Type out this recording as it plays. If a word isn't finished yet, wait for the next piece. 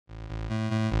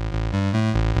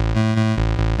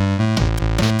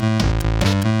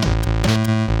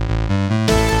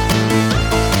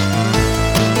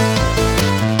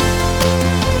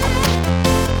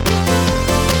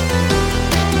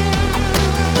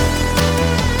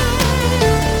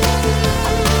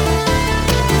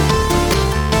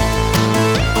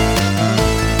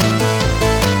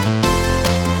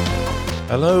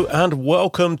Hello and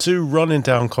welcome to Running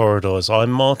Down Corridors.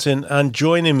 I'm Martin, and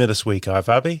joining me this week I have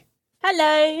Abby.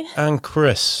 Hello. And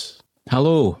Chris.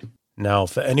 Hello. Now,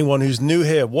 for anyone who's new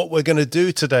here, what we're going to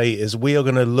do today is we are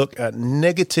going to look at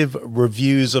negative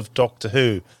reviews of Doctor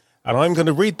Who. And I'm going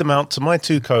to read them out to my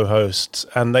two co-hosts,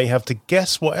 and they have to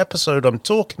guess what episode I'm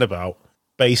talking about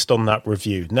based on that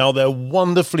review. Now, they're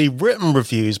wonderfully written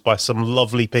reviews by some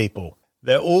lovely people.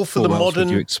 They're all for the modern...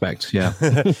 What you expect, yeah.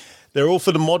 They're all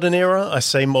for the modern era. I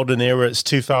say modern era, it's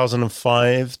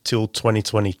 2005 till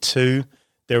 2022.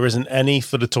 There isn't any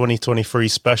for the 2023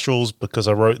 specials because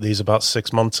I wrote these about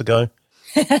 6 months ago.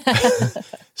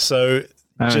 So,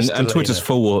 and Twitter's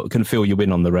full can fill you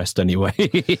in on the rest anyway.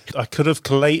 I could have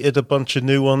collated a bunch of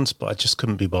new ones, but I just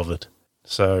couldn't be bothered.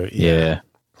 So, yeah.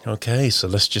 Okay, so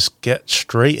let's just get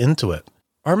straight into it.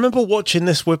 I remember watching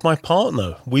this with my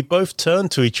partner. We both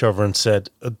turned to each other and said,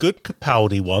 a good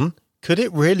Capaldi one. Could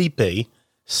it really be?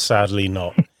 Sadly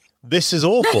not. This is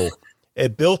awful.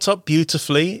 It built up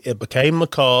beautifully. It became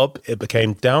macabre. It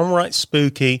became downright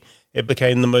spooky. It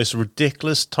became the most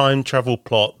ridiculous time travel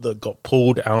plot that got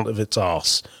pulled out of its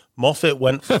arse. Moffat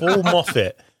went full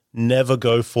Moffat. Never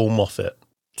go full Moffat.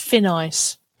 Thin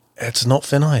Ice. It's not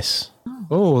Thin Ice.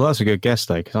 Oh, that's a good guess,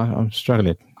 though, because I'm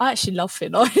struggling. I actually love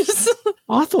Thin Ice.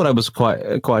 I thought that was quite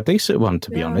a decent one,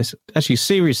 to be honest. Actually,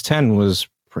 Series 10 was...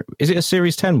 Is it a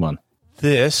Series 10 one?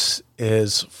 This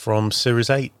is from Series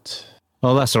 8.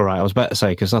 Oh, that's all right. I was about to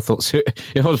say, because I thought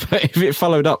if it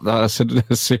followed up that I said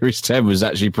Series 10 was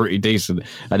actually pretty decent,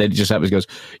 and then it just happens goes,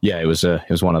 yeah, it was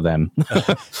one of them.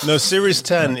 No, Series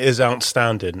 10 is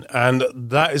outstanding, and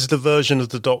that is the version of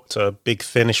the Doctor Big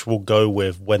Finish will go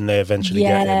with when they eventually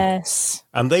get him.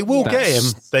 And they will get him.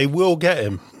 They will get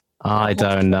him. I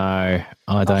don't know.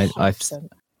 I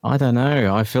don't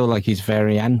know. I feel like he's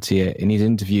very anti it in his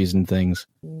interviews and things.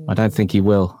 I don't think he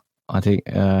will. I think...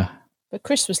 But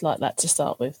Chris was like that to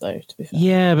start with, though, to be fair.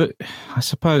 Yeah, but I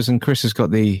suppose, and Chris has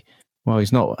got well,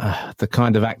 he's not the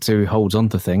kind of actor who holds on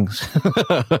to things.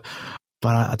 But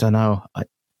I don't know.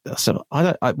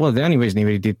 Well, the only reason he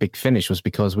really did Big Finish was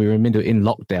because we were in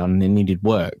lockdown and he needed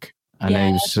work.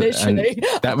 And literally. And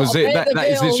that was it. That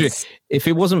is literally... If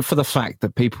it wasn't for the fact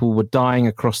that people were dying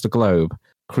across the globe,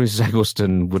 Chris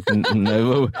Eggleston wouldn't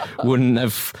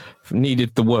have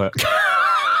needed the work.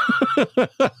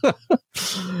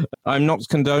 I'm not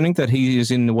condoning that he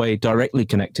is in a way directly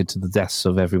connected to the deaths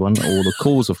of everyone or the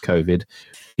cause of COVID.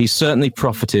 He's certainly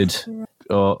profited,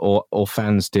 or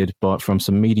fans did, but from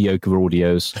some mediocre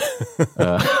audios.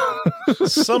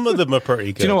 Some of them are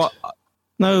pretty good. Do you know what?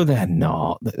 No, they're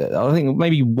not. I think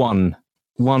maybe one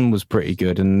was pretty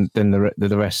good, and then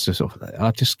the rest are sort of.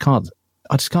 I just can't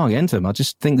get into them. I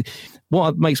just think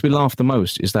what makes me laugh the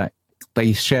most is that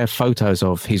they share photos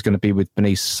of he's going to be with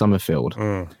Bernice Summerfield.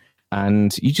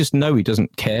 And you just know he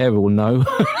doesn't care or know.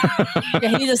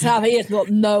 Yeah, he has got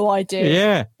no idea.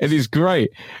 Yeah, it is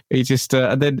great. He just,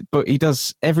 but he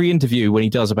does every interview when he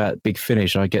does about Big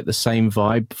Finish, I get the same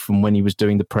vibe from when he was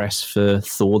doing the press for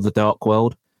Thor: The Dark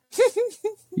World.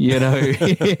 You know?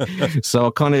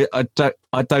 So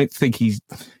I don't think he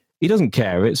doesn't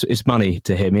care. It's money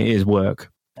to him. It is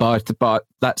work. But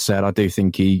that said, I do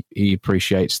think he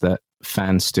appreciates that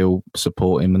fans still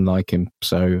support him and like him.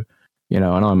 So, you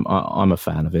know, and I'm a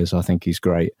fan of his. I think he's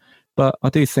great. But I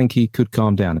do think he could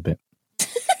calm down a bit.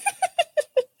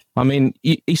 I mean,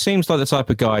 he seems like the type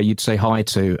of guy you'd say hi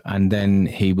to, and then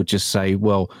he would just say,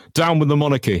 well, down with the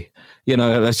monarchy. You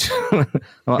know,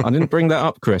 I didn't bring that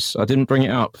up, Chris. I didn't bring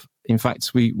it up. In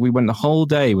fact, we went the whole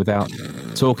day without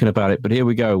talking about it. But here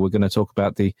we go. We're going to talk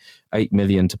about the 8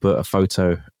 million to put a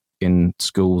photo in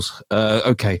schools.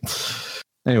 Okay.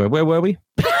 Anyway, where were we?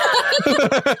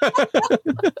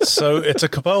 So it's a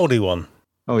Capaldi one.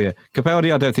 Oh, yeah.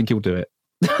 Capaldi, I don't think he'll do it.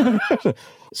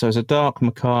 So it's a dark,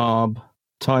 macabre,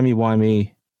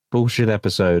 timey-wimey bullshit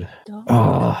episode.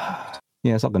 Oh,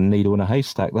 yeah, it's like a needle in a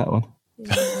haystack, that one.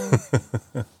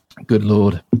 Yeah. Good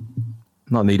Lord.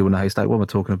 Not a needle in a haystack. What am I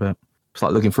talking about? It's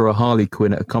like looking for a Harley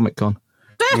Quinn at a Comic-Con.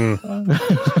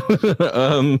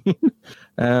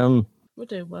 We're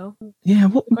doing well. Yeah,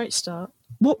 Great start.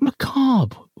 What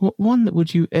macabre? What one that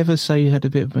would you ever say had a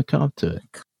bit of macabre to it?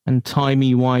 And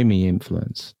timey-wimey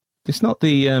influence. It's not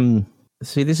the...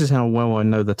 See, this is how well I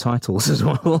know the titles as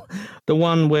well. The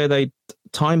one where they...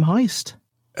 Time Heist?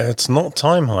 It's not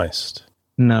Time Heist.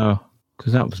 No,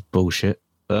 because that was bullshit.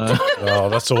 Oh,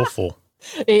 that's awful.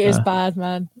 It is bad,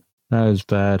 man. That was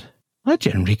bad. I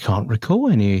generally can't recall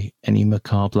any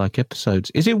macabre-like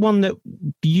episodes. Is it one that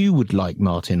you would like,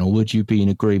 Martin, or would you be in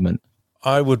agreement?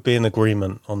 I would be in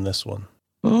agreement on this one.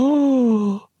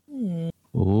 Oh.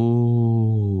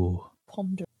 Oh.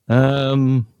 Ponder.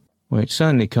 Well, it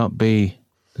certainly can't be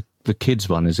the kids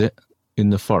one, is it? In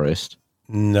the forest?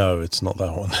 No, it's not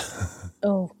that one.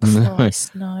 Oh,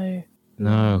 Christ, no.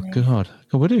 No, God,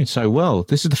 we're doing so well.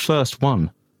 This is the first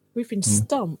one. We've been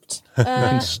stumped. I've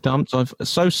been stumped. I've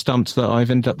so stumped that I've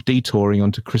ended up detouring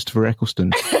onto Christopher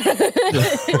Eccleston.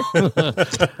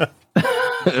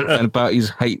 And about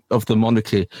his hate of the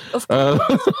monarchy.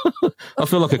 I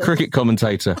feel like a cricket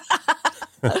commentator.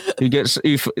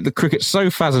 The cricket's so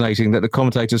fascinating that the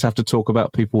commentators have to talk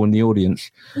about people in the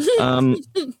audience.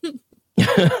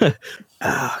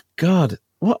 God,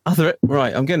 what other?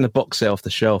 Right, I'm getting the box set off the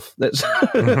shelf. Let's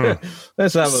have a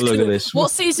look at this.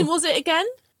 What season was it again?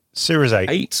 Series 8.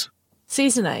 8.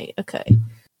 Season 8. Okay.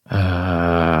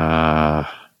 I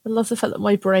love the fact that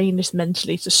my brain is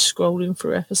mentally just scrolling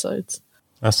through episodes.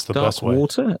 That's the Dark best way.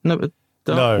 Water? No, but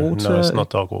Dark Water. No, it's not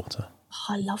Dark Water.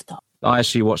 Oh, I love that. I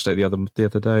actually watched it the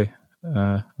other day.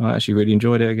 I actually really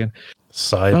enjoyed it again.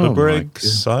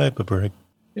 Cyberbrig.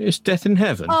 It's Death in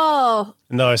Heaven. Oh.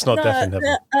 No, it's not Death in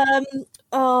Heaven.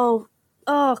 Oh,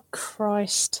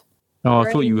 Christ. Oh,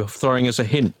 I thought you were throwing us a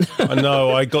hint.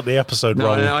 No, I got the episode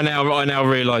wrong. I now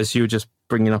realise you were just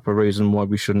bringing up a reason why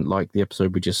we shouldn't like the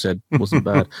episode we just said wasn't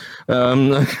bad.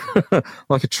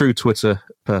 Like a true Twitter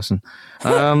person.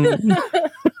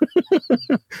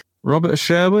 Robert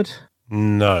Sherwood?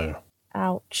 No.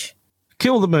 Ouch.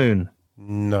 Kill the Moon?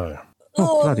 No.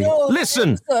 Oh, bloody. No.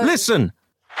 Listen!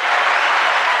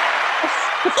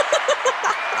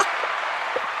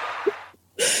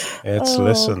 It's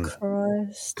Listen.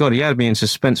 Christ. God, he had me in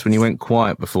suspense when he went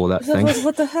quiet before that thing.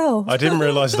 What the hell? I didn't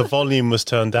realise the volume was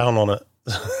turned down on it.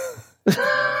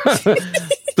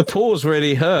 The pause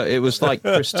really hurt. It was like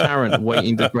Chris Tarrant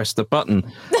waiting to press the button.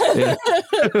 Yeah.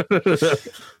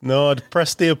 No, I'd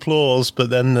pressed the applause, but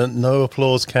then no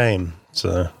applause came.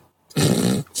 So,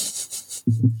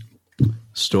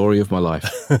 story of my life.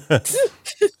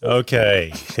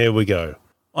 Okay, here we go.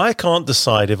 I can't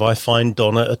decide if I find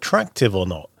Donna attractive or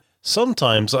not.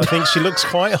 Sometimes I think she looks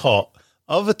quite hot.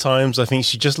 Other times I think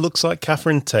she just looks like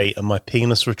Catherine Tate and my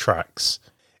penis retracts.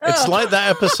 It's like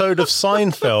that episode of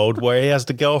Seinfeld where he has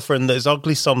the girlfriend that is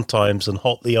ugly sometimes and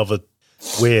hot the other.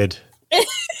 Weird.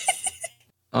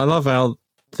 I love how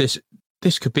this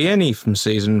could be any from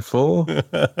season 4.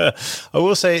 I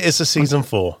will say it's a season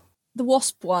 4. The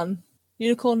Wasp one.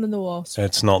 Unicorn and the Wasp.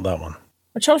 It's not that one.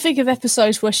 I'm trying to think of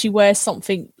episodes where she wears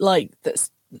something like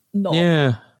that's not.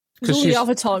 Yeah. Because all the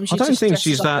other times I don't think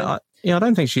she's I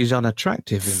don't think she's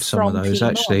unattractive in some of those,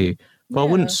 actually. But I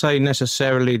wouldn't say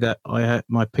necessarily that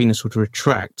my penis would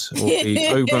retract or be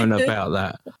over and about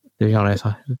that, to be honest.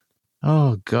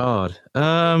 Oh, God.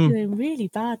 Doing really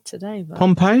bad today, man.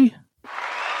 Pompeii?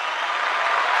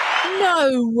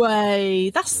 No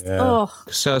way. That's... Yeah. Oh.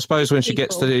 So I suppose when she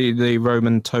gets the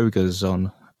Roman togas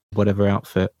on, whatever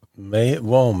outfit. Maybe.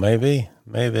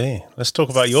 Let's talk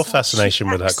about your fascination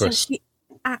with that, Chris.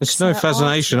 It's no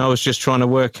fascination. I was just trying to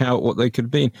work out what they could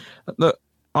be. Look,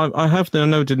 I have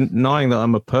no denying that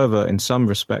I'm a pervert in some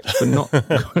respects, but not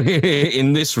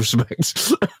in this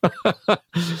respect. I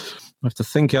have to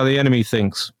think how the enemy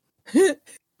thinks.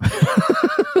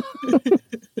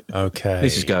 Okay.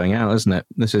 This is going out, isn't it?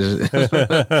 This is.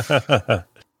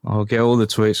 I'll get all the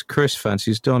tweets. Chris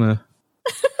fancies Donna.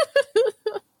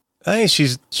 Hey,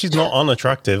 she's not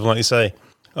unattractive, like you say.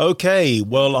 Okay,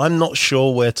 well, I'm not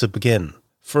sure where to begin.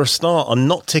 For a start, I'm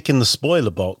not ticking the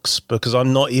spoiler box because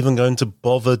I'm not even going to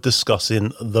bother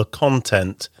discussing the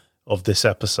content of this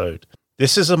episode.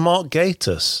 This is a Mark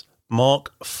Gatiss.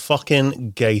 Mark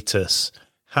fucking Gatiss.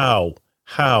 How?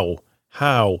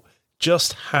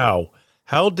 Just how?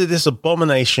 How did this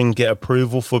abomination get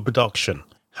approval for production?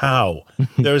 How?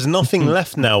 There is nothing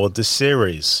left now of this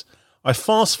series. I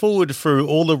fast-forwarded through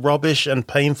all the rubbish and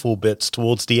painful bits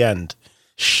towards the end.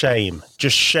 Shame.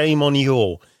 Just shame on you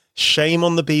all. Shame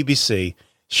on the BBC.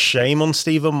 Shame on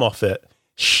Stephen Moffat.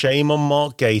 Shame on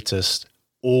Mark Gatiss.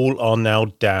 All are now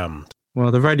damned.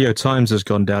 Well, the Radio Times has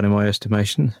gone down in my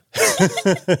estimation.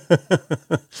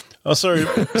 Oh, sorry.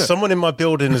 Someone in my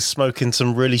building is smoking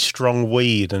some really strong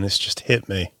weed and it's just hit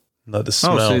me. Like the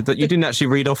smell. Oh, so that you didn't actually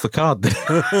read off the card then.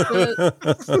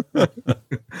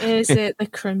 Is it the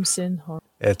Crimson Horror?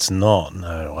 It's not.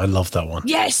 No, I love that one.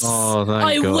 Yes! Oh, thank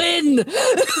I God. win!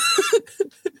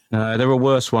 No, there are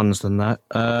worse ones than that.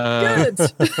 Good!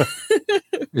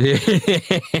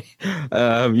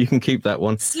 You can keep that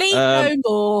one. Sleep no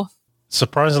more.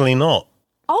 Surprisingly not.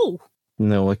 Oh.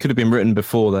 No, it could have been written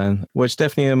before then. Well, it's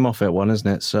definitely a Moffat one, isn't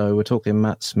it? So we're talking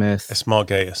Matt Smith. It's Mark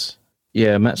Gatiss.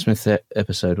 Yeah, Matt Smith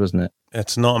episode, wasn't it?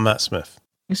 It's not a Matt Smith.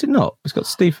 Is it not? It's got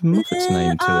Stephen Moffat's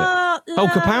name to it. Oh,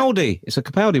 Capaldi. It's a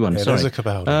Capaldi one. It Sorry. is a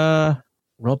Capaldi.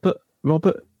 Robert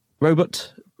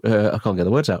Robot. I can't get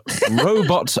the words out.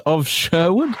 Robot of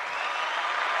Sherwood.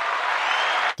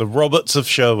 The Roberts of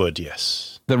Sherwood,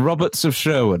 yes. The Roberts of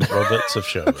Sherwood. Roberts of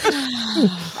Sherwood.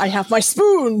 I have my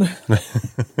spoon. Do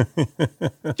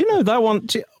you know that one?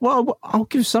 Well, I'll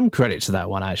give some credit to that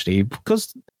one, actually,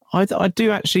 because I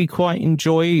do actually quite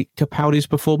enjoy Capaldi's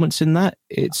performance in that.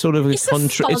 It's sort of It's a fun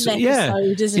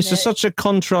episode, isn't it? Such a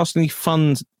contrastingly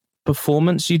fun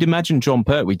performance. You'd imagine John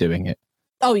Pertwee doing it.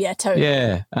 Oh, yeah, totally.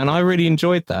 Yeah, and I really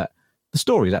enjoyed that. The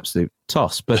story's absolute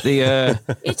toss, but the...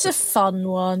 It's a fun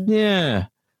one. Yeah.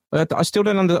 I still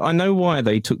don't I know why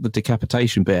they took the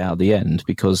decapitation bit out at the end,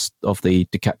 because of the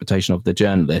decapitation of the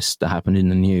journalist that happened in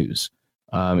the news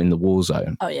in the war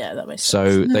zone. Oh, yeah, that makes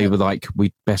So sense. they were like,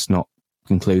 we best not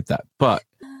conclude that. But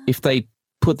if they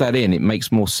put that in, it makes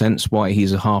more sense why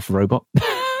he's a half robot.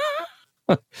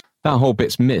 That whole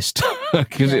bit's missed.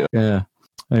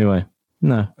 Anyway,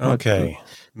 no. Okay,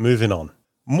 moving on.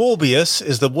 Morbius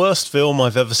is the worst film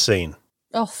I've ever seen.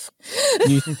 Oh.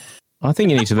 I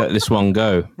think you need to let this one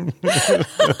go.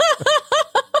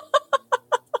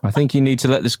 I think you need to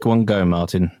let this one go,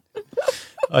 Martin.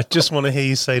 I just want to hear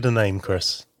you say the name,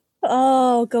 Chris.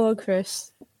 Oh, go on,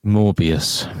 Chris.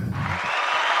 Morbius.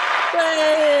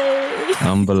 Yay!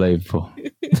 Unbelievable.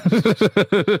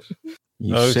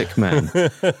 You sick man.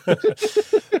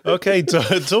 Okay,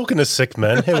 talking of sick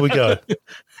men, here we go.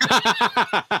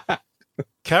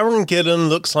 Karen Gillan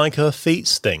looks like her feet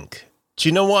stink. Do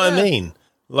you know what I mean?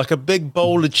 Like a big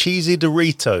bowl of cheesy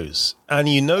Doritos. And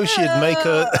you know she'd make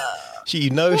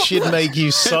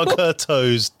you suck her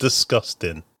toes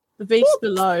disgusting. The Beast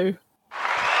Below.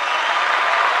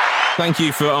 Thank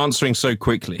you for answering so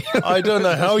quickly. I don't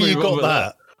know how you got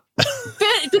that.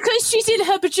 Because she's in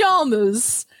her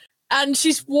pajamas and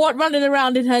she's running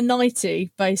around in her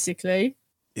nightie, basically.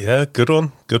 Yeah, good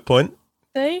one. Good point.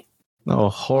 See? Oh,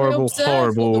 horrible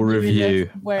review.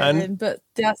 But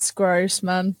that's gross,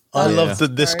 man. I love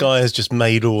that this guy has just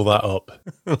made all that up.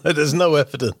 There's no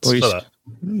evidence for that.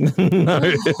 No,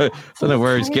 I don't know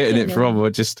where he's getting it from.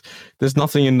 Or just there's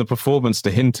nothing in the performance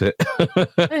to hint it.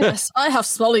 Yes, I have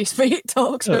smelly feet,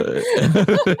 doctor.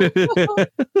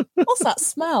 What's that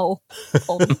smell?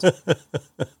 All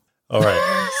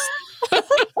right.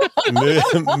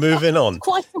 Moving on.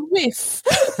 Quite a whiff.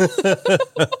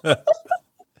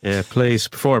 Yeah, please,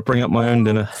 before I bring up my own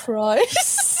dinner.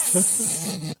 Christ.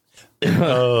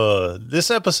 This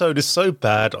episode is so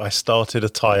bad, I started a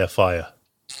tire fire.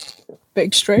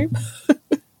 Big stream.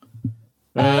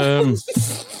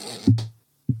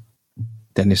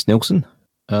 Dennis Nilsson.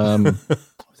 I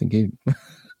think he...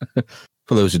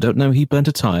 For those who don't know, he burnt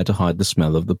a tire to hide the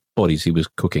smell of the bodies he was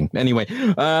cooking. Anyway,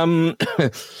 it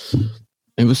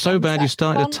was so bad you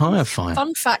started a tire fire.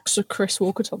 Fun facts of Chris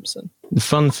Walker-Thompson. The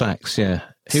fun facts, yeah.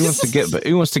 Who wants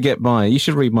to get by? You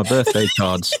should read my birthday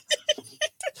cards.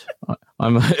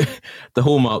 I'm the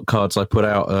Hallmark cards I put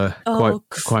out are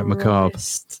quite macabre.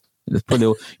 It's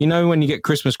pretty. You know when you get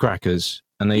Christmas crackers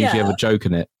and they usually have a joke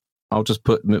in it. I'll just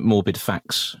put morbid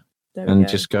facts and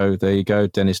just go. There you go.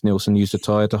 Dennis Nilsson used a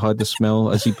tire to hide the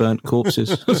smell as he burnt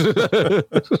corpses.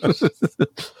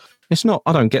 It's not.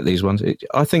 I don't get these ones.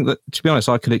 I think that, to be honest,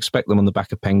 I could expect them on the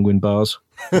back of Penguin bars.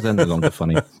 They're no longer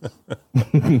funny.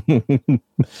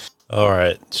 All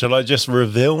right. Shall I just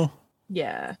reveal?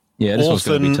 Yeah. Yeah, this one's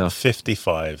going to be tough.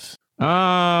 55.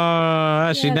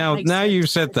 Actually, now you've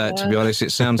said that, to be honest,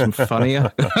 it sounds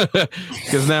funnier.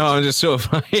 Because now I'm just sort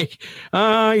of like,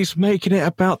 he's making it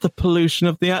about the pollution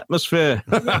of the atmosphere.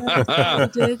 Yeah,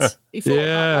 he did. He thought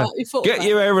about that. He thought Get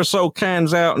your aerosol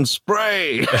cans out and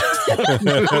spray.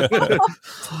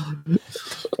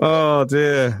 Oh,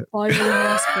 dear.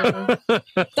 That's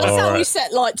how we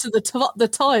set light to the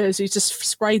tyres. You just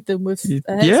sprayed them with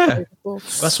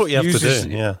That's what you have to do,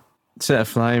 yeah. Set a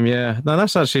flame, yeah. No,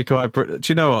 that's actually quite... Do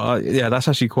you know what? That's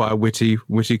actually quite a witty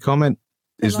comment.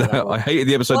 Is that I hated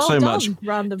the episode so much.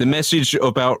 The message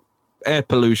about air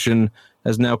pollution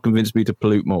has now convinced me to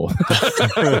pollute more.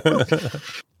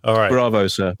 All right. Bravo,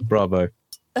 sir. Bravo.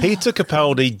 Peter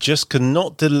Capaldi just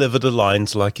cannot deliver the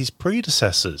lines like his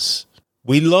predecessors.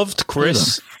 We loved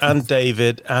Chris and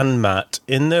David and Matt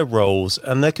in their roles,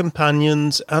 and their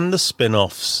companions and the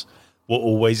spin-offs were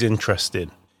always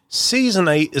interesting. Season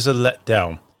 8 is a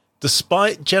letdown.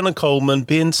 Despite Jenna Coleman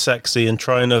being sexy and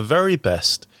trying her very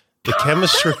best, the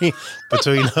chemistry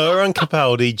between her and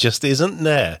Capaldi just isn't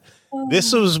there.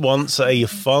 This was once a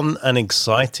fun and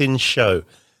exciting show,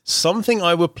 something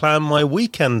I would plan my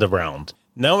weekend around.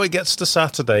 Now it gets to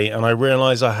Saturday and I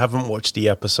realise I haven't watched the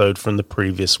episode from the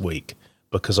previous week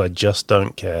because I just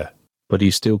don't care. But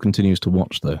he still continues to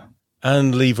watch, though.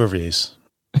 And leave reviews.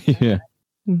 Yeah.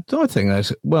 I think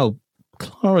that's... Well...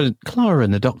 Clara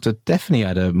and the Doctor definitely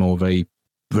had a more of a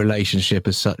relationship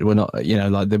as such. Well, not,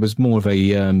 like there was more of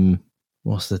a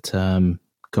what's the term,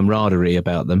 camaraderie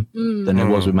about them than there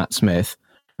was with Matt Smith.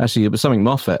 Actually, it was something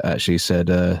Moffat actually said.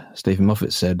 Stephen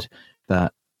Moffat said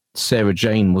that Sarah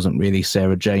Jane wasn't really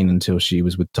Sarah Jane until she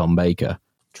was with Tom Baker,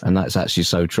 and that's actually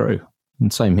so true.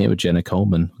 And same here with Jenna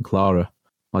Coleman and Clara.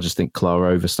 I just think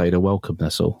Clara overstayed her welcome,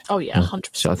 that's all. Oh, yeah, 100%.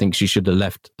 So I think she should have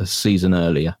left a season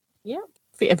earlier. Yeah,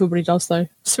 I think everybody does, though.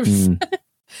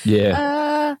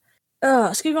 Yeah.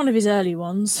 Let's give one of his early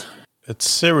ones. It's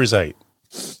Series 8.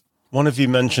 One of you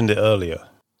mentioned it earlier.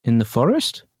 In the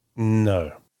Forest?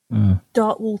 No.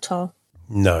 Dark Water.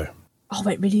 No. Oh,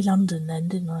 wait, really London then,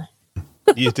 didn't I?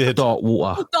 You did. Dark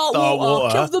Water. Dark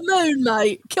Water. Kill the moon,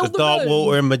 mate. Kill the Dark moon.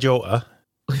 Water in Majorca.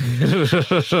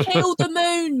 Kill the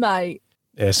moon, mate.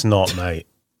 It's not, mate.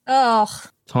 Ugh.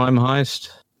 Time Heist.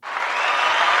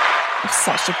 It's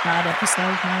such a bad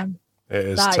episode, man. It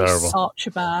is That terrible. is such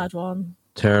a bad one.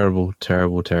 Terrible.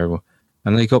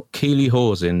 And they got Keely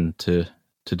Hawes in to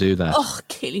do that. Oh,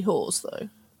 Keely Hawes, though.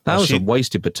 That was a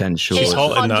wasted potential. She's It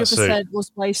hot in that 100% suit.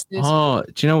 was wasted. Oh,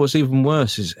 do you know what's even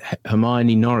worse is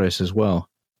Hermione Norris as well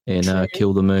in True.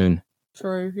 Kill the Moon.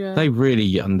 True, yeah. They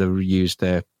really underused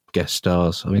their guest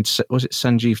stars. I mean, was it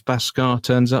Sanjeev Bhaskar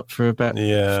turns up for about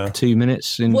 2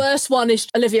 minutes? Worst one is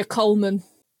Olivia Colman.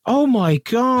 Oh my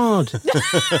God!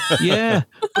 Yeah,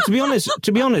 but to be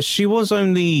honest, she was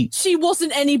only. She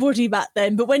wasn't anybody back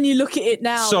then, but when you look at it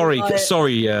now, Sorry,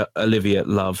 Olivia,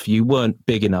 love, you weren't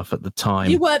big enough at the time.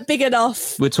 you weren't big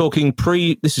enough. We're talking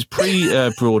This is pre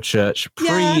Broadchurch, pre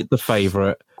Yeah. The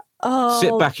Favourite. Oh,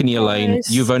 Sit back in your lane.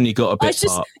 Christ. You've only got a bit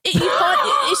part.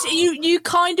 You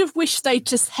kind of wish they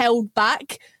just held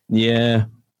back. Yeah.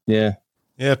 Yeah,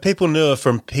 people knew her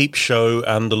from Peep Show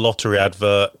and the lottery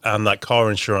advert and that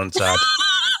car insurance ad.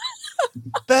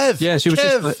 Bev! Yeah, she was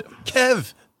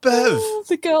Kev! Bev! Oh,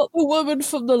 the woman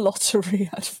from the lottery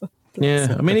advert.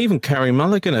 Yeah, I mean, even Carrie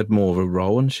Mulligan had more of a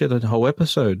role, and she had a whole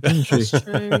episode, didn't she? That's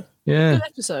true. Yeah. Good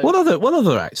episode. What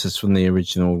other actors from the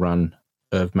original run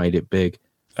have made it big?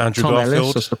 Andrew Tom Garfield.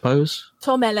 Ellis, I suppose.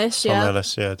 Tom Ellis, yeah. Tom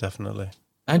Ellis, yeah, definitely.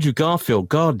 Andrew Garfield,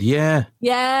 God, yeah.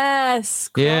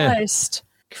 Yes, Yeah. Christ.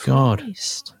 God.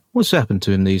 Christ. What's happened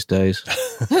to him these days?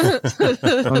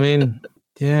 I mean,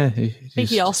 yeah. I think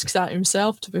he asks that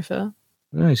himself, to be fair.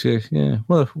 Yeah.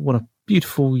 What a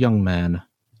beautiful young man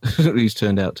he's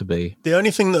turned out to be. The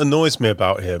only thing that annoys me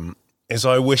about him is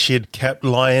I wish he'd kept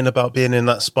lying about being in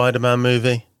that Spider-Man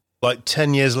movie. Like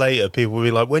 10 years later, people will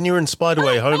be like, when you were in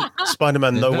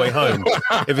Spider-Man No Way Home,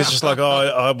 if it's just like, oh,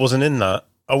 I wasn't in that.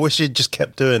 I wish he'd just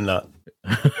kept doing that.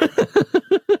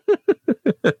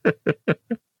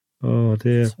 Oh,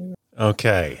 dear.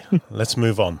 Okay, let's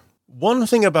move on. One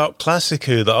thing about Classic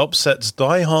Who that upsets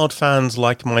die-hard fans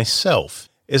like myself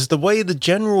is the way the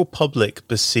general public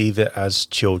perceive it as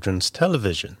children's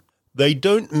television. They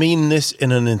don't mean this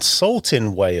in an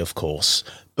insulting way, of course,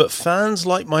 but fans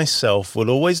like myself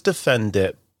will always defend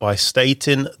it by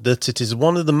stating that it is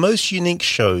one of the most unique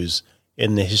shows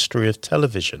in the history of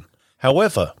television.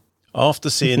 However, after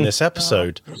seeing this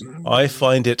episode, I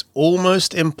find it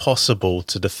almost impossible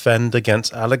to defend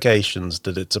against allegations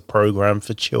that it's a program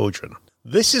for children.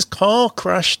 This is Car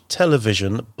Crash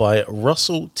Television by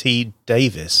Russell T.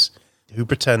 Davis, who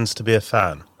pretends to be a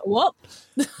fan. What?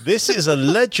 This is a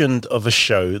legend of a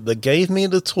show that gave me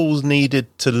the tools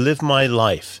needed to live my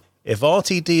life. If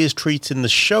RTD is treating the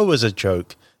show as a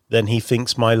joke, then he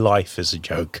thinks my life is a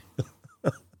joke.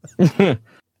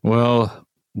 Well,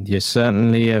 you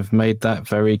certainly have made that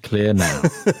very clear now.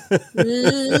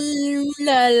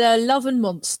 Love and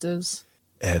Monsters.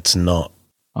 It's not.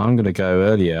 I'm going to go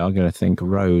earlier. I'm going to think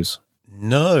Rose.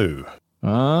 No.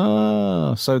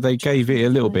 Ah, so they gave it a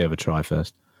little bit of a try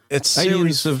first. It's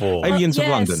Series 4. Aliens of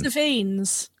London.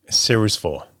 Savines. It's Series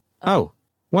 4. Oh,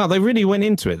 wow, they really went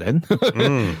into it then.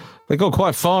 They got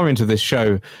quite far into this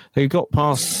show. They got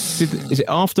past, is it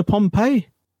after Pompeii?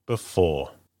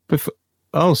 Before.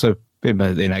 Oh, so in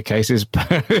that case, it's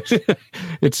Partners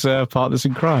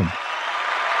in Crime.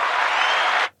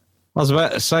 I was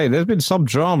about to say, there's been some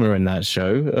drama in that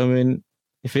show. I mean,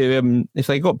 if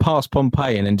they got past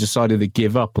Pompeii and then decided to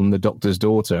give up on the Doctor's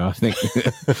daughter, I think.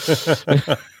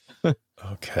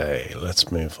 Okay,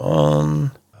 let's move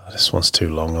on. Oh, this one's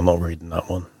too long. I'm not reading that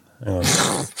one. Hang on.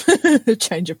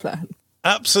 Change of plan.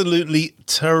 Absolutely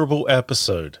terrible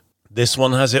episode. This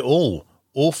one has it all.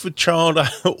 Awful child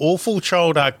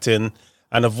acting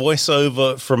and a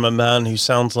voiceover from a man who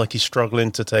sounds like he's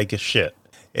struggling to take a shit.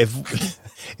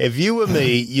 If you were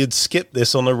me, you'd skip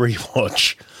this on a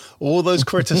rewatch. All those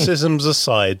criticisms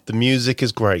aside, the music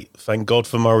is great. Thank God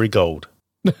for Murray Gold.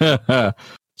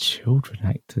 Children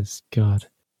actors, God.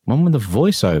 One with a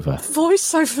voiceover.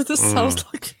 Voiceover that sounds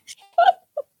like...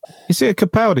 Is it a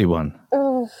Capaldi one?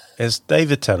 It's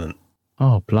David Tennant.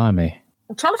 Oh, blimey.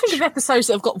 I'm trying to think of episodes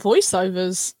that have got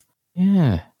voiceovers.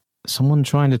 Yeah. Someone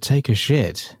trying to take a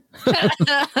shit.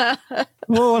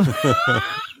 Well, I'm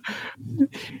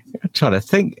trying to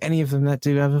think any of them that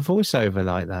do have a voiceover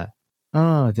like that.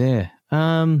 Oh, dear.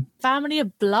 Family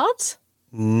of Blood?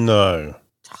 No.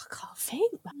 I can't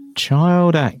think.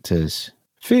 Child actors.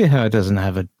 Fear Her doesn't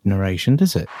have a narration,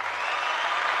 does it?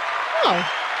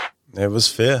 Oh, It was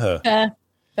Fear Her.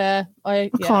 fair. I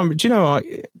can't. Do you know?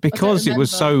 Because it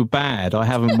was remember. so bad, I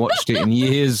haven't watched it in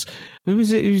years. Who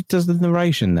is it who does the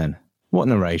narration then? What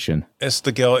narration? It's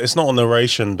the girl. It's not a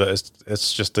narration, but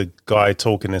it's just a guy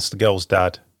talking. It's the girl's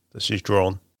dad that she's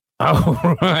drawn.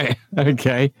 Oh, right.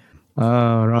 Okay.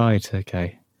 Oh, right.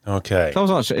 Okay. Okay. I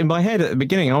was actually, in my head at the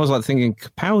beginning, I was like thinking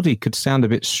Capaldi could sound a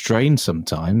bit strange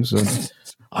sometimes. And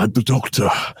I'm the Doctor.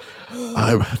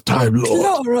 I'm Time Lord.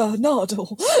 Clara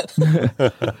Nardole.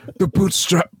 The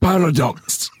Bootstrap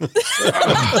Paradox.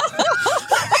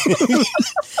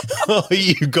 Oh,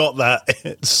 you got that.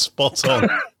 It's spot on.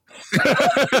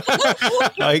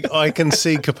 I can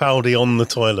see Capaldi on the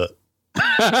toilet.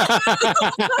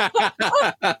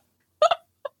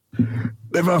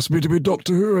 They've asked me to be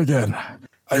Doctor Who again.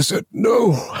 I said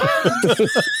no.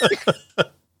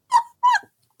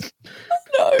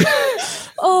 No.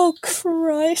 Oh,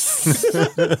 Christ.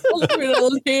 I really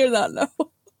want to hear that now.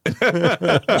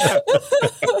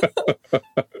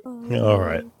 All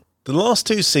right. The last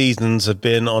 2 seasons have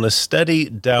been on a steady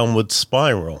downward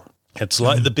spiral. It's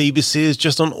like the BBC is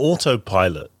just on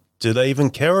autopilot. Do they even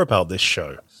care about this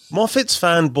show? Moffat's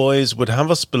fanboys would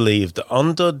have us believe that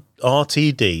under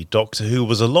RTD, Doctor Who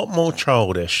was a lot more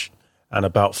childish and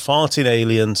about farting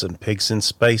aliens and pigs in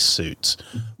spacesuits,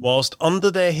 whilst under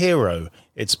their hero,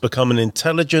 it's become an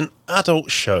intelligent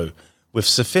adult show with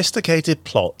sophisticated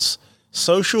plots,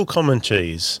 social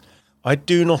commentaries. I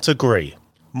do not agree.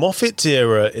 Moffat's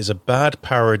era is a bad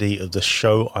parody of the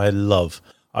show I love.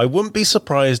 I wouldn't be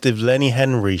surprised if Lenny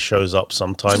Henry shows up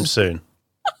sometime soon.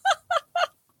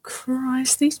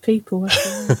 Christ, these people. is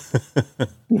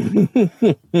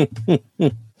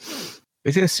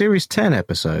it a Series 10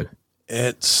 episode?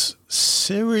 It's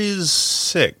Series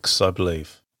 6, I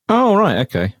believe. Oh, right.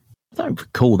 Okay. I don't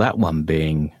recall that one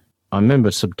being... I remember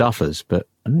Subduffers, but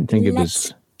I didn't think it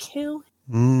was... Kill.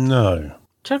 No.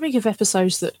 Trying to think of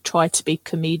episodes that tried to be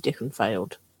comedic and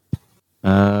failed.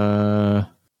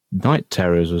 Night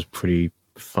Terrors was pretty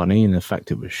funny in the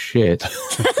fact it was shit.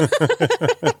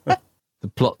 The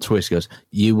plot twist goes,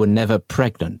 you were never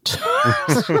pregnant.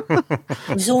 It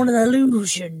was all an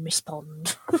illusion, Miss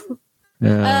Pond.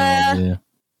 Yeah.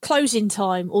 Closing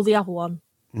Time, or the other one.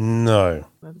 No.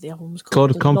 Remember the other one was called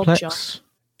God The Complex? Lodger.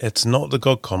 It's not the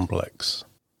God Complex.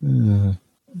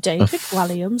 David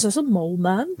Williams as a mole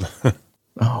man.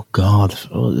 Oh, God.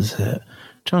 What is it?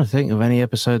 I'm trying to think of any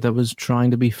episode that was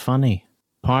trying to be funny.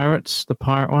 Pirates? The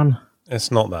pirate one?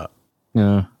 It's not that.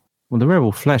 Yeah. Well, the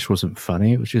Rebel Flesh wasn't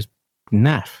funny. It was just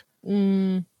naff.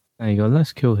 There you go.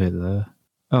 Let's kill Hitler.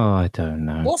 Oh, I don't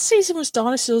know. What season was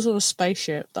Dinosaurs on a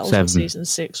Spaceship? That was 7. season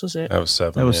 6, was it? That was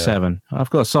 7. That was yeah. 7. I've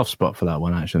got a soft spot for that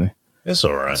one, actually. It's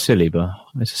all right. Silly, but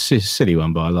it's a silly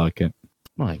one, but I like it.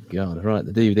 My God. Right,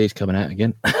 the DVD's coming out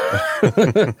again.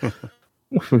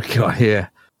 What have we got here?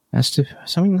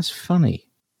 Something that's funny.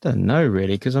 Don't know,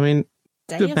 really, because, I mean,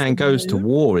 Day Good of Man the Goes to Moon.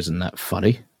 War isn't that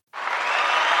funny.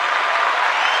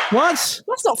 What?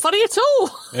 That's not funny at all.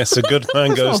 It's a good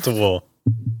man goes to war.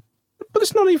 But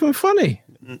it's not even funny.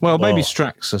 Well, maybe Well.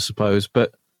 Strax, I suppose,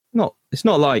 but not. It's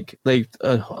not like they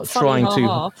are trying Funny, to.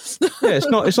 ha-ha. Yeah, it's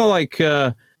not. It's not like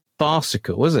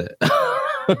Farcical, is it?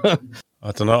 I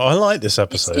don't know. I like this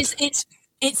episode.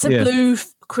 It's a Yeah. blue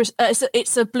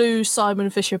it's a blue Simon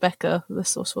Fisher Becker.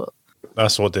 That's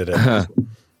what did it.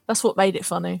 that's what made it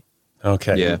funny.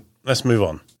 Okay. Yeah. Let's move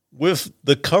on. With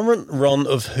the current run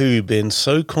of Who being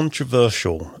so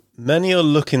controversial, many are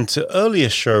looking to earlier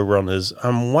showrunners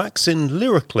and waxing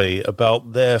lyrically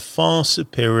about their far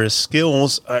superior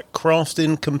skills at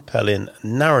crafting compelling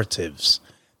narratives.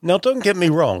 Now, don't get me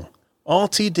wrong.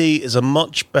 RTD is a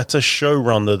much better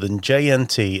showrunner than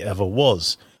JNT ever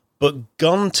was, but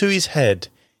gun to his head,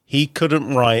 he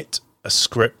couldn't write a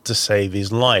script to save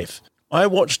his life. I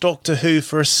watch Doctor Who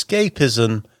for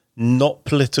escapism, not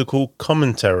political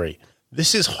commentary.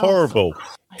 This is horrible.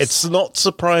 It's not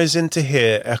surprising to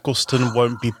hear Eccleston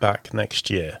won't be back next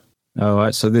year. All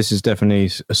right, so this is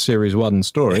definitely a Series 1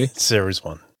 story Series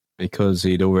 1. because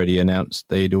they'd already announced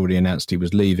he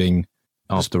was leaving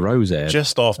after Rose aired.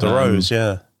 Just after Rose,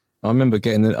 yeah. I remember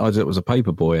getting it. I was a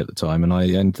paper boy at the time, and I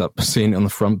ended up seeing it on the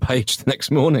front page the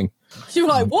next morning. You were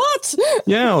like, what?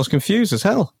 Yeah, I was confused as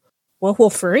hell. World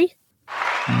War III?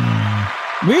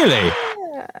 Really?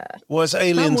 Well, it's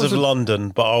Aliens of London,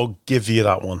 but I'll give you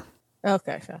that one.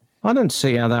 Okay, fair. I don't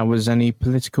see how that was any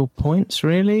political points,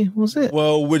 really, was it?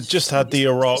 Well, we just had the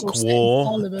Iraq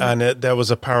War, and there was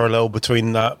a parallel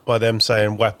between that by them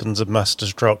saying weapons of mass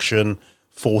destruction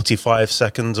 45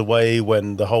 seconds away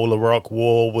when the whole Iraq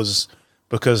War was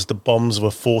because the bombs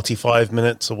were 45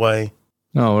 minutes away.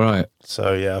 Oh, right.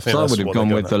 So, yeah, I think I that's would have what gone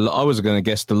they're with going I was going to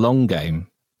guess the long game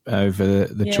over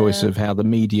the choice of how the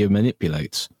media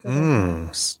manipulates.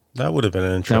 That would have been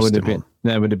an interesting one.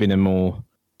 That would have been a more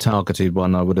targeted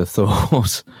one, I would have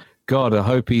thought. God, I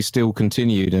hope he still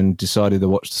continued and decided to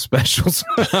watch the specials.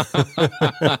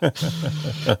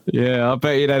 Yeah, I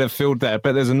bet he'd have filled that. I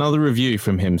bet there's another review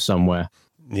from him somewhere.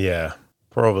 Yeah,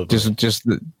 probably.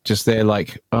 Just there,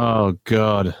 like, oh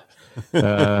God,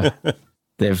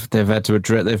 they've had to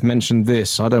address. They've mentioned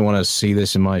this. I don't want to see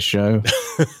this in my show.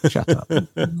 Shut up.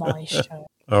 My show.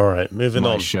 All right, moving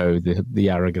My on. show, the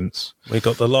arrogance. We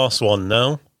got the last one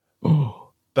now.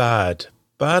 Bad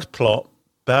plot,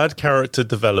 bad character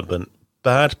development,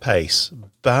 bad pace,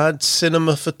 bad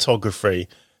cinema photography,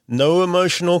 no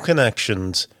emotional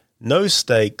connections, no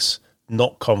stakes,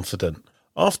 not confident.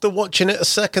 After watching it a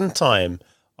second time,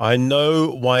 I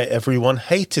know why everyone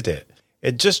hated it.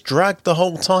 It just dragged the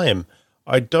whole time.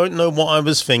 I don't know what I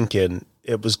was thinking.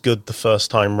 It was good the first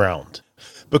time round.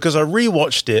 Because I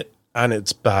rewatched it and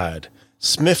it's bad.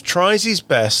 Smith tries his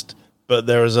best, but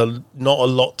there is not a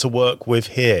lot to work with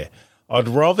here. I'd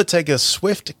rather take a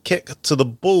swift kick to the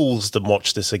balls than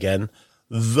watch this again.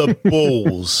 The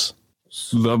balls.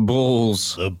 The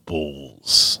balls. The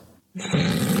balls.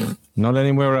 Not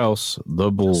anywhere else.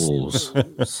 The balls.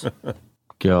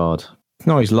 God.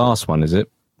 No, his last one, is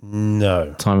it?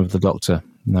 No. Time of the Doctor.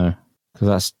 No. Because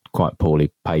that's quite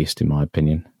poorly paced, in my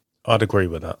opinion. I'd agree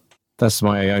with that. That's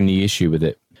my only issue with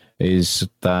it, is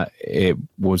that it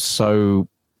was so...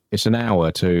 It's an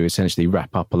hour to essentially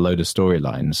wrap up a load of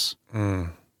storylines.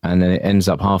 And then it ends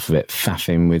up half of it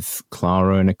faffing with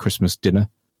Clara and a Christmas dinner.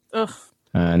 Ugh.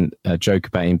 And a joke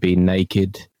about him being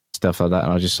naked, stuff like that.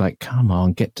 And I was just like, come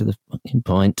on, get to the fucking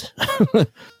point.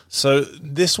 So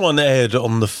this one aired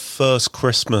on the first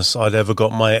Christmas I'd ever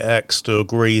got my ex to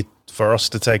agree for us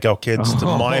to take our kids to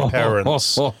my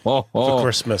parents for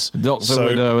Christmas. Dr.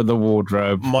 Widow of the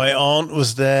Wardrobe. My aunt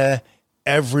was there.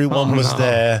 Everyone was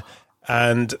there.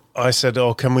 And I said,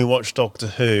 can we watch Doctor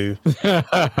Who?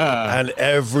 And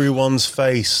everyone's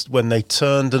face when they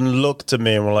turned and looked at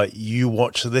me and were like, you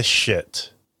watch this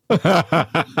shit.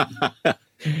 I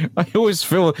always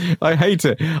feel, I hate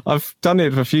it. I've done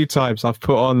it a few times. I've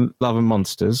put on Love and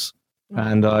Monsters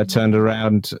and I turned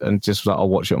around and just like, I'll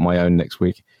watch it on my own next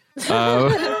week.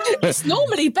 It's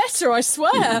normally better, I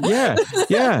swear.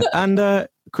 Yeah. And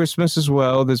Christmas as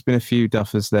well. There's been a few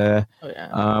duffers there. Oh,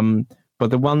 yeah. But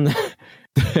the one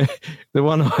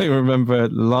I remember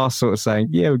last sort of saying,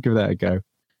 yeah, we'll give that a go,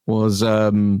 was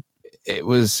it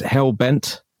was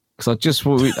Hellbent. Because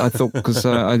I thought, because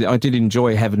I did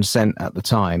enjoy Heaven Sent at the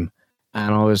time.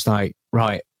 And I was like,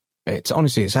 right, it's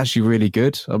actually really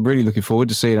good. I'm really looking forward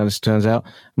to seeing how this turns out.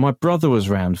 My brother was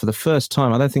around for the first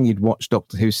time. I don't think he'd watched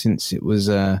Doctor Who since it was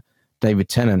David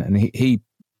Tennant. And he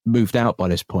moved out by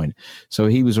this point. So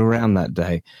he was around that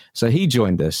day. So he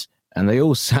joined us. And they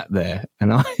all sat there,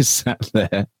 and I sat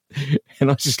there, and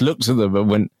I just looked at them and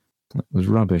went, "That was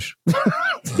rubbish."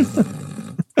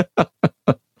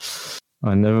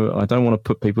 I don't want to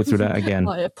put people through that again.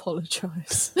 I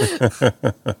apologise.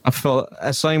 I felt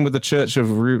same with the Church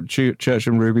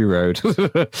and Ruby Road.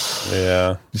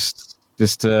 Yeah.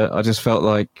 I just felt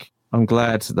like I'm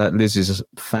glad that Liz's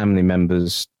family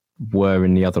members were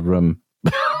in the other room.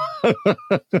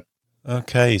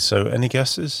 Okay, so any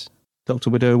guesses?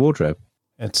 Dr. Widow Wardrobe.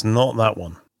 It's not that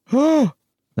one.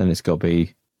 Then it's got to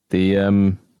be the, I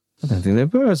don't think there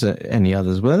were any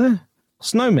others, were there?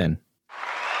 Snowmen.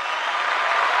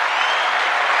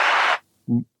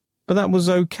 But that was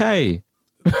okay.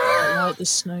 I like the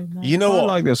snowman. You know what? I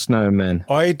like the Snowmen.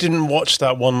 I didn't watch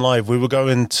that one live. We were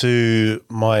going to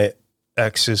my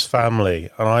ex's family,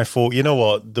 and I thought, you know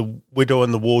what? The Widow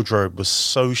and the Wardrobe was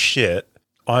so shit.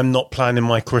 I'm not planning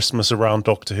my Christmas around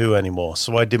Doctor Who anymore,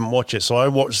 so I didn't watch it. So I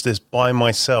watched this by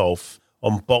myself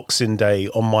on Boxing Day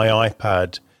on my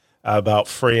iPad at about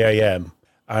 3 a.m.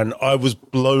 And I was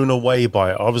blown away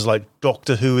by it. I was like,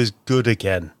 Doctor Who is good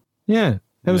again. Yeah,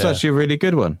 it was actually a really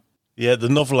good one. Yeah, the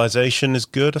novelization is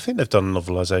good. I think they've done a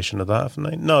novelization of that, haven't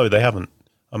they? No, they haven't.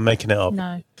 I'm making it up.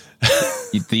 No.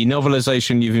 The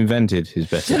novelization you've invented is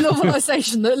better. The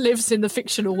novelization that lives in the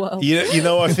fictional world. You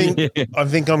know, I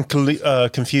think I'm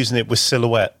confusing it with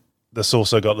Silhouette. That's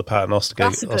also got the Patton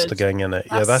Oscar-Gang in it.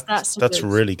 That's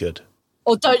really good.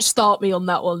 Oh, don't start me on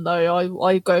that one though. I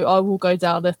will go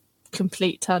down a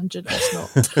complete tangent. It's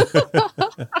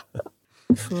not.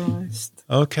 Christ.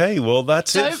 Okay, well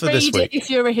that's it for this week. Don't read it if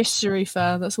you're a history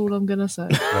fan. That's all I'm gonna say.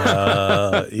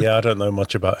 Yeah, I don't know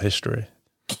much about history.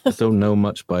 I don't know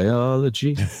much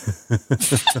biology.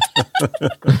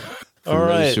 All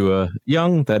right. Those who are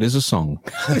young, that is a song.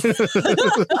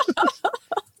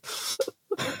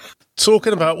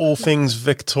 Talking about all things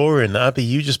Victorian, Abby,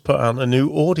 you just put out a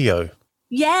new audio.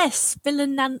 Yes, Bill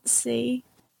and Nancy.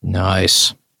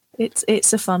 Nice.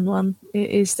 It's a fun one. It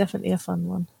is definitely a fun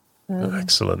one.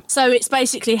 Excellent. So it's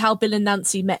basically how Bill and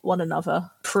Nancy met one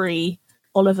another pre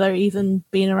Oliver even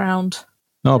being around.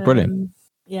 Oh, brilliant.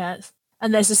 Yeah.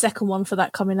 And there's a second one for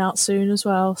that coming out soon as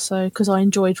well. So, because I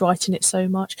enjoyed writing it so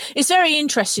much. It's very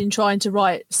interesting trying to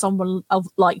write someone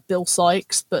like Bill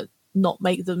Sykes, but not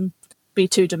make them be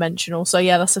two-dimensional. So,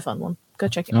 yeah, that's a fun one. Go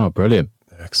check it out. Oh, brilliant.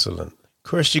 Excellent.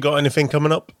 Chris, you got anything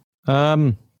coming up?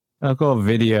 I've got a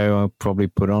video I'll probably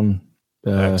put on.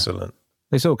 Excellent.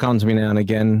 They sort of come to me now and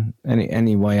again.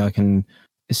 Any way I can.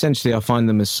 Essentially, I find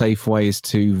them as safe ways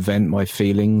to vent my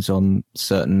feelings on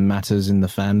certain matters in the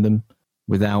fandom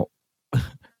without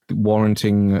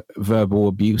warranting verbal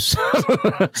abuse.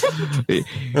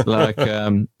 Like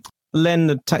Len,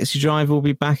 the taxi driver, will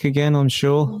be back again, I'm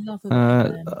sure.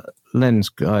 I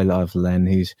love Len.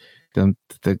 He's the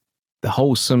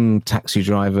wholesome taxi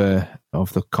driver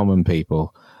of the common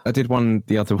people. I did one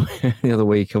the other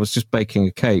week. I was just baking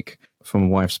a cake for my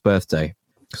wife's birthday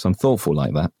because I'm thoughtful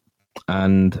like that,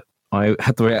 and I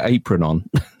had the apron on.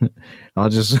 I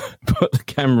just put the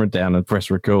camera down and press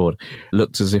record. It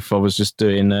looked as if I was just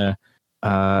doing.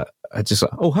 I just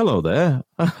like, oh, hello there.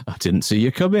 I didn't see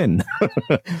you come in.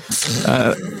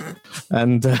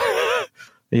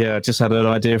 Yeah, I just had an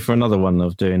idea for another one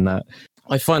of doing that.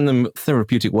 I find them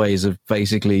therapeutic ways of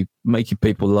basically making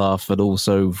people laugh, but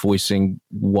also voicing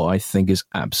what I think is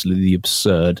absolutely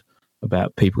absurd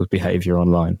about people's behaviour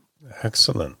online.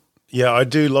 Excellent. Yeah, I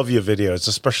do love your videos,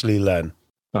 especially Len.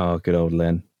 Oh, good old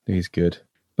Len. He's good.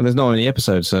 But there's not any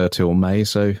episodes till May,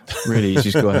 so really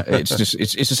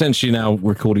it's essentially now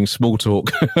recording small talk.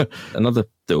 Another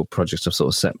little project I've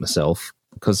sort of set myself,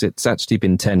 because it's actually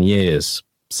been 10 years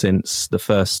since the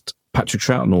first Patrick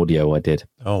Troughton audio I did.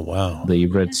 Oh, wow. The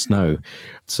Red Snow.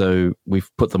 So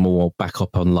we've put them all back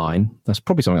up online. That's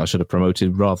probably something I should have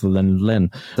promoted rather than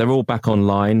Len. They're all back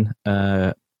online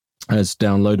as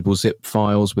downloadable zip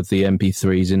files with the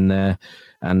MP3s in there,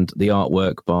 and the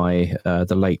artwork by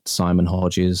the late Simon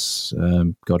Hodges,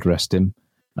 God rest him,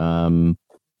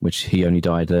 which he only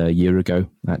died a year ago,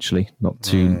 actually, not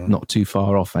too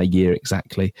far off, a year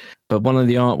exactly. But one of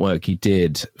the artwork he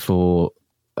did for...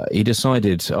 he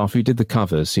decided, after he did the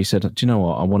covers, he said, do you know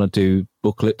what, I want to do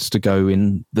booklets to go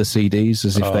in the CDs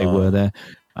as if they were there.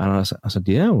 And I said,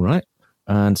 yeah, all right.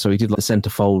 And so he did like a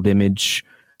centerfold image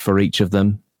for each of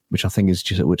them, which I think is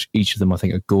just, which each of them I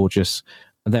think are gorgeous.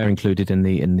 And they're included in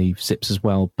the zips as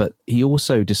well. But he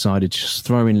also decided to just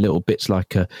throw in little bits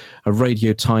like a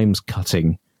Radio Times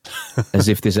cutting, as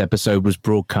if this episode was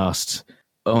broadcast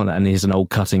on, and here's an old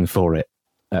cutting for it.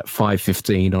 At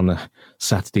 5:15 on a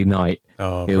Saturday night,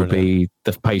 it'll be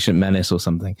The Patient Menace or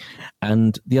something.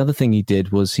 And the other thing he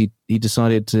did was he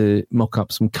decided to mock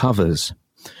up some covers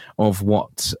of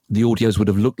what the audios would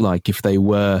have looked like if they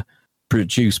were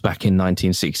produced back in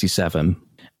 1967.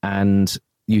 And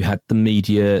you had the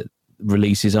media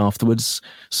releases afterwards.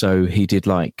 So he did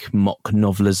like mock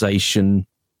novelization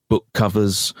book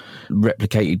covers,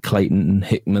 replicated Clayton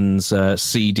Hickman's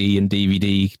CD and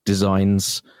DVD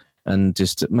designs, and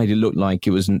just made it look like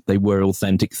they were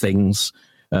authentic things,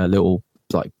 little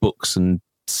like books and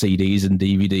CDs and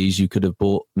DVDs you could have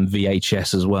bought, and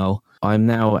VHS as well. I'm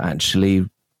now actually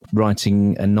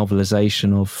writing a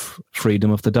novelization of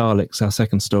Freedom of the Daleks, our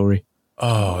second story.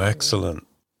 Oh, excellent.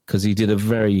 Because he did a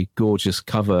very gorgeous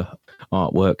cover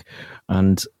artwork,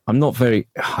 and I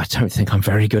don't think I'm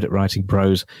very good at writing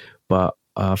prose, but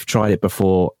I've tried it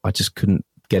before. I just couldn't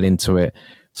get into it.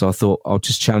 So I thought I'll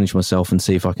just challenge myself and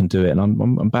see if I can do it. And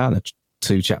I'm about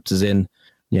 2 chapters in.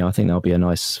 Yeah, I think that'll be a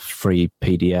nice free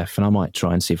PDF. And I might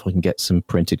try and see if I can get some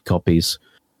printed copies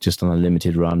just on a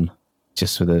limited run,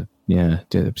 just for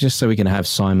just so we can have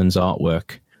Simon's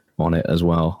artwork on it as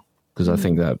well. Because I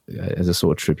think that is a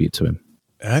sort of tribute to him.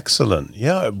 Excellent.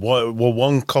 Yeah. Well,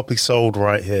 1 copy sold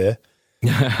right here.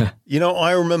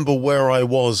 I remember where I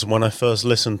was when I first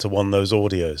listened to one of those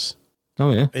audios.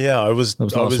 Oh yeah, Yeah, that was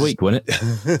last week, wasn't it?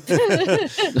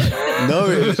 No,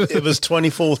 it was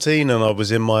 2014, and I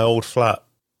was in my old flat,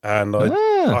 and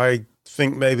I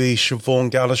think maybe Siobhan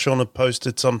Galishon had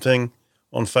posted something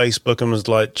on Facebook and was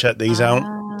like, "Check these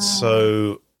out."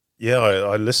 So yeah,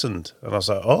 I listened, and I was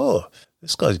like, "Oh,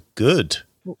 this guy's good."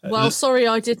 Well, sorry,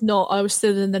 I did not. I was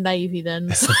still in the Navy then.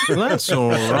 So. Well, that's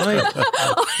all right.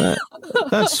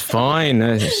 That's fine.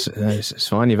 It's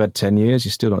fine. You've had 10 years.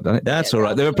 You've still not done it. That's all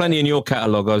right. There are plenty in your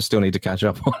catalogue I still need to catch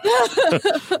up on.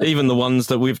 Even the ones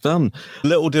that we've done.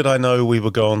 Little did I know we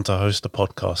were going to host a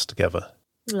podcast together.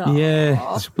 Aww.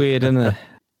 Yeah, it's weird, isn't it?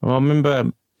 Well, I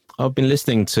remember I've been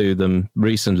listening to them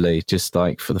recently, just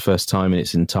like for the first time in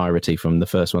its entirety, from the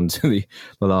first one to the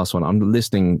last one. I'm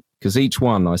listening because each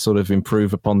one I sort of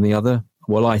improve upon the other.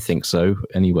 Well, I think so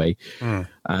anyway.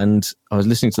 And I was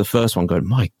listening to the first one going,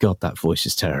 my God, that voice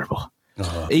is terrible.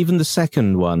 Even the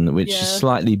second one, which is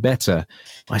slightly better,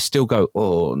 I still go,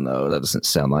 oh, no, that doesn't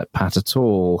sound like Pat at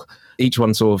all. Each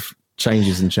one sort of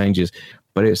changes.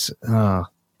 But it's...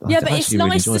 but it's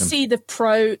nice to see the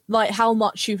like how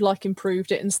much you've like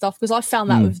improved it and stuff, because I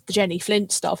found that with the Jenny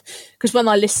Flint stuff, because when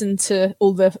I listened to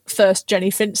all the first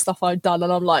Jenny Flint stuff I'd done,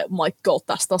 and I'm like, my God,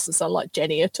 that doesn't sound like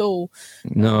Jenny at all.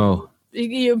 No.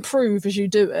 You improve as you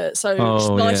do it, so it's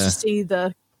nice to see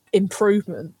the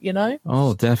improvement, you know?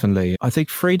 Oh, definitely. I think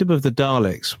Freedom of the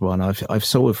Daleks one, I've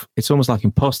sort of, it's almost like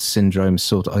imposter syndrome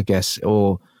sort of, I guess,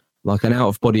 or like an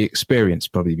out-of-body experience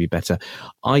probably be better.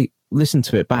 I listened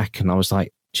to it back and I was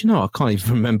like, do you know, I can't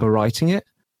even remember writing it.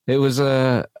 It was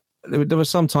there were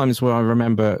some times where I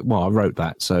remember, well, I wrote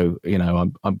that, so you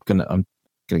know, I'm gonna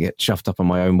get chuffed up on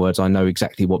my own words. I know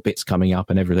exactly what bit's coming up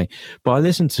and everything, but I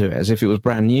listened to it as if it was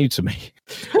brand new to me,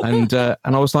 and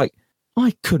I was like,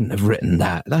 I couldn't have written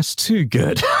that. That's too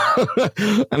good.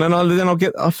 And then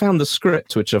I found the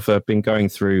script which I've been going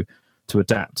through to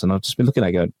adapt, and I've just been looking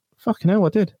at it going, fucking hell, I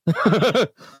did.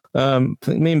 I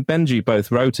think me and Benji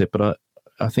both wrote it, but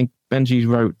I think Benji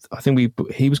wrote. I think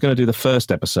he was going to do the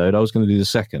first episode. I was going to do the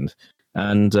second,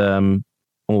 and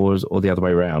or the other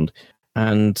way around.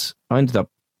 And I ended up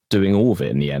doing all of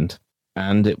it in the end,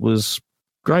 and it was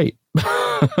great.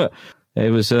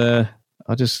 It was.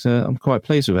 I'm quite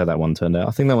pleased with how that one turned out.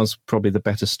 I think that one's probably the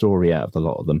better story out of the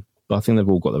lot of them, but I think they've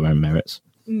all got their own merits.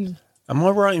 Am I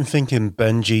right in thinking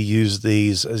Benji used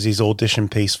these as his audition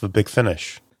piece for Big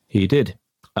Finish? He did.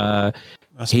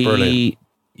 That's brilliant.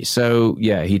 So,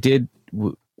 yeah, he did.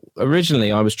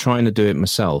 Originally, I was trying to do it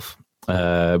myself,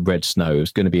 Red Snow. It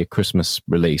was going to be a Christmas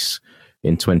release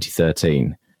in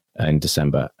 2013 in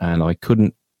December, and I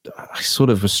couldn't. I sort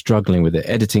of was struggling with it.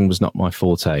 Editing was not my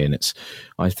forte, and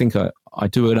I think I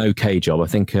do an okay job. I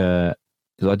think because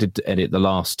I did edit the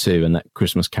last two and that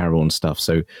Christmas Carol and stuff,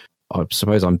 so I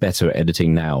suppose I'm better at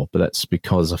editing now, but that's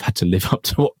because I've had to live up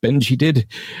to what Benji did.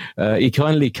 He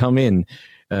kindly come in,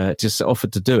 just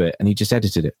offered to do it, and he just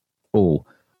edited it all.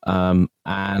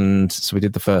 And so we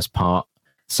did the first part.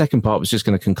 Second part was just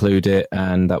going to conclude it,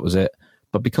 and that was it.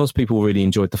 But because people really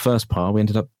enjoyed the first part, we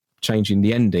ended up changing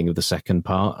the ending of the second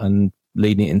part and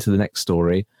leading it into the next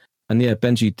story. And yeah,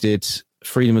 Benji did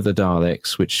Freedom of the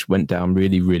Daleks, which went down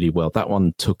really, really well. That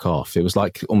one took off. It was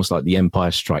like almost like the Empire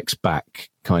Strikes Back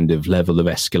kind of level of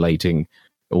escalating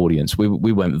audience. We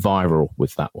went viral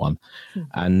with that one.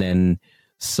 And then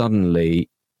suddenly,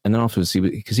 and afterwards,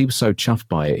 because he was so chuffed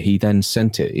by it, he then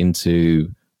sent it into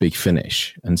Big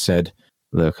Finish and said,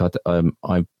 look,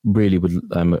 I really would,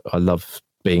 I love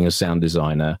being a sound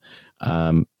designer.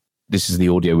 This is the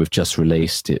audio we've just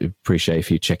released. I'd appreciate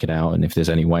if you check it out, and if there's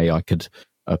any way I could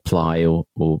apply or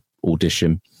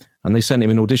audition. And they sent him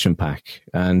an audition pack,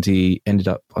 and he ended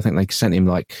up, I think they sent him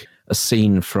like a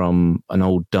scene from an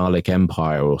old Dalek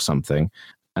Empire or something,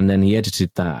 and then he edited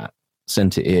that,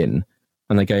 sent it in,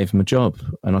 and they gave him a job.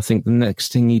 And I think the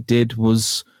next thing he did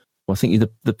was, well, I think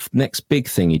the next big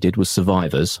thing he did was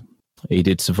Survivors. He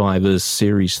did Survivors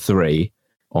Series 3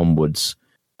 onwards,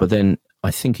 but then I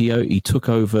think he took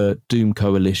over Doom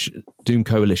Coalition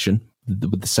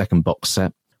with the second box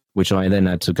set, which I then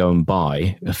had to go and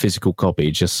buy a physical copy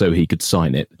just so he could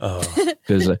sign it.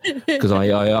 Because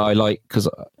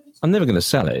I'm never going to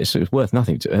sell it. It's worth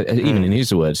nothing to. Even in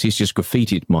his words, he's just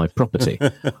graffitied my property.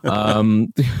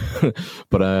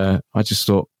 But I just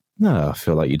thought, no, I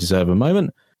feel like you deserve a moment.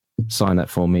 Sign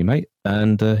that for me, mate.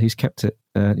 And he's kept it.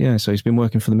 So he's been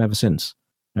working for them ever since.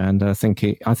 And I think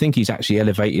he's actually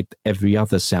elevated every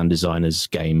other sound designer's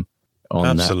game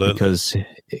on that,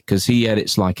 because he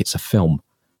edits like it's a film,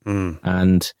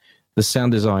 and the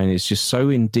sound design is just so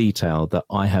in detail that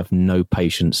I have no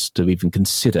patience to even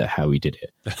consider how he did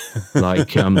it.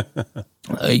 Like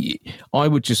I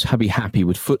would just be happy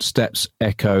with footsteps,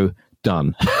 echo,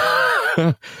 done.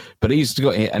 But he's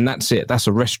got it, and that's it. That's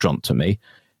a restaurant to me.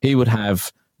 He would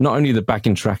have not only the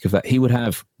backing track of that, he would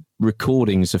have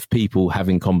recordings of people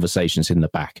having conversations in the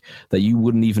back that you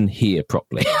wouldn't even hear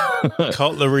properly.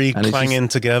 Cutlery clanging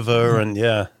together, and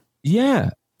yeah,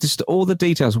 just all the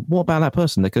details. What about that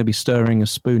person? They're going to be stirring a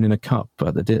spoon in a cup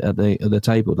at the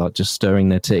table, like just stirring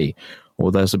their tea,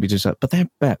 or those will be just like, but they're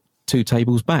about 2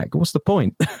 tables back. What's the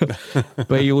point?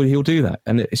 But he'll do that,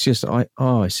 and it's just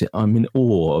I'm in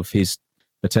awe of his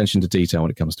attention to detail when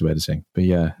it comes to editing. But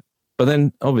yeah. But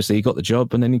then, obviously, he got the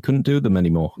job, and then he couldn't do them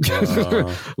anymore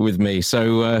with me.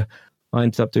 So I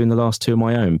ended up doing the last 2 on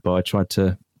my own, but I tried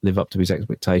to live up to his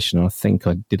expectation. I think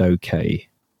I did okay,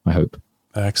 I hope.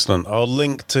 Excellent. I'll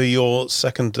link to your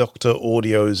Second Doctor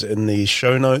audios in the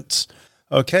show notes.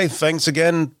 Okay, thanks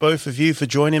again, both of you, for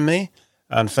joining me.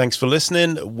 And thanks for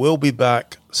listening. We'll be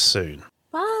back soon.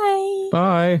 Bye.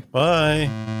 Bye.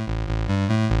 Bye.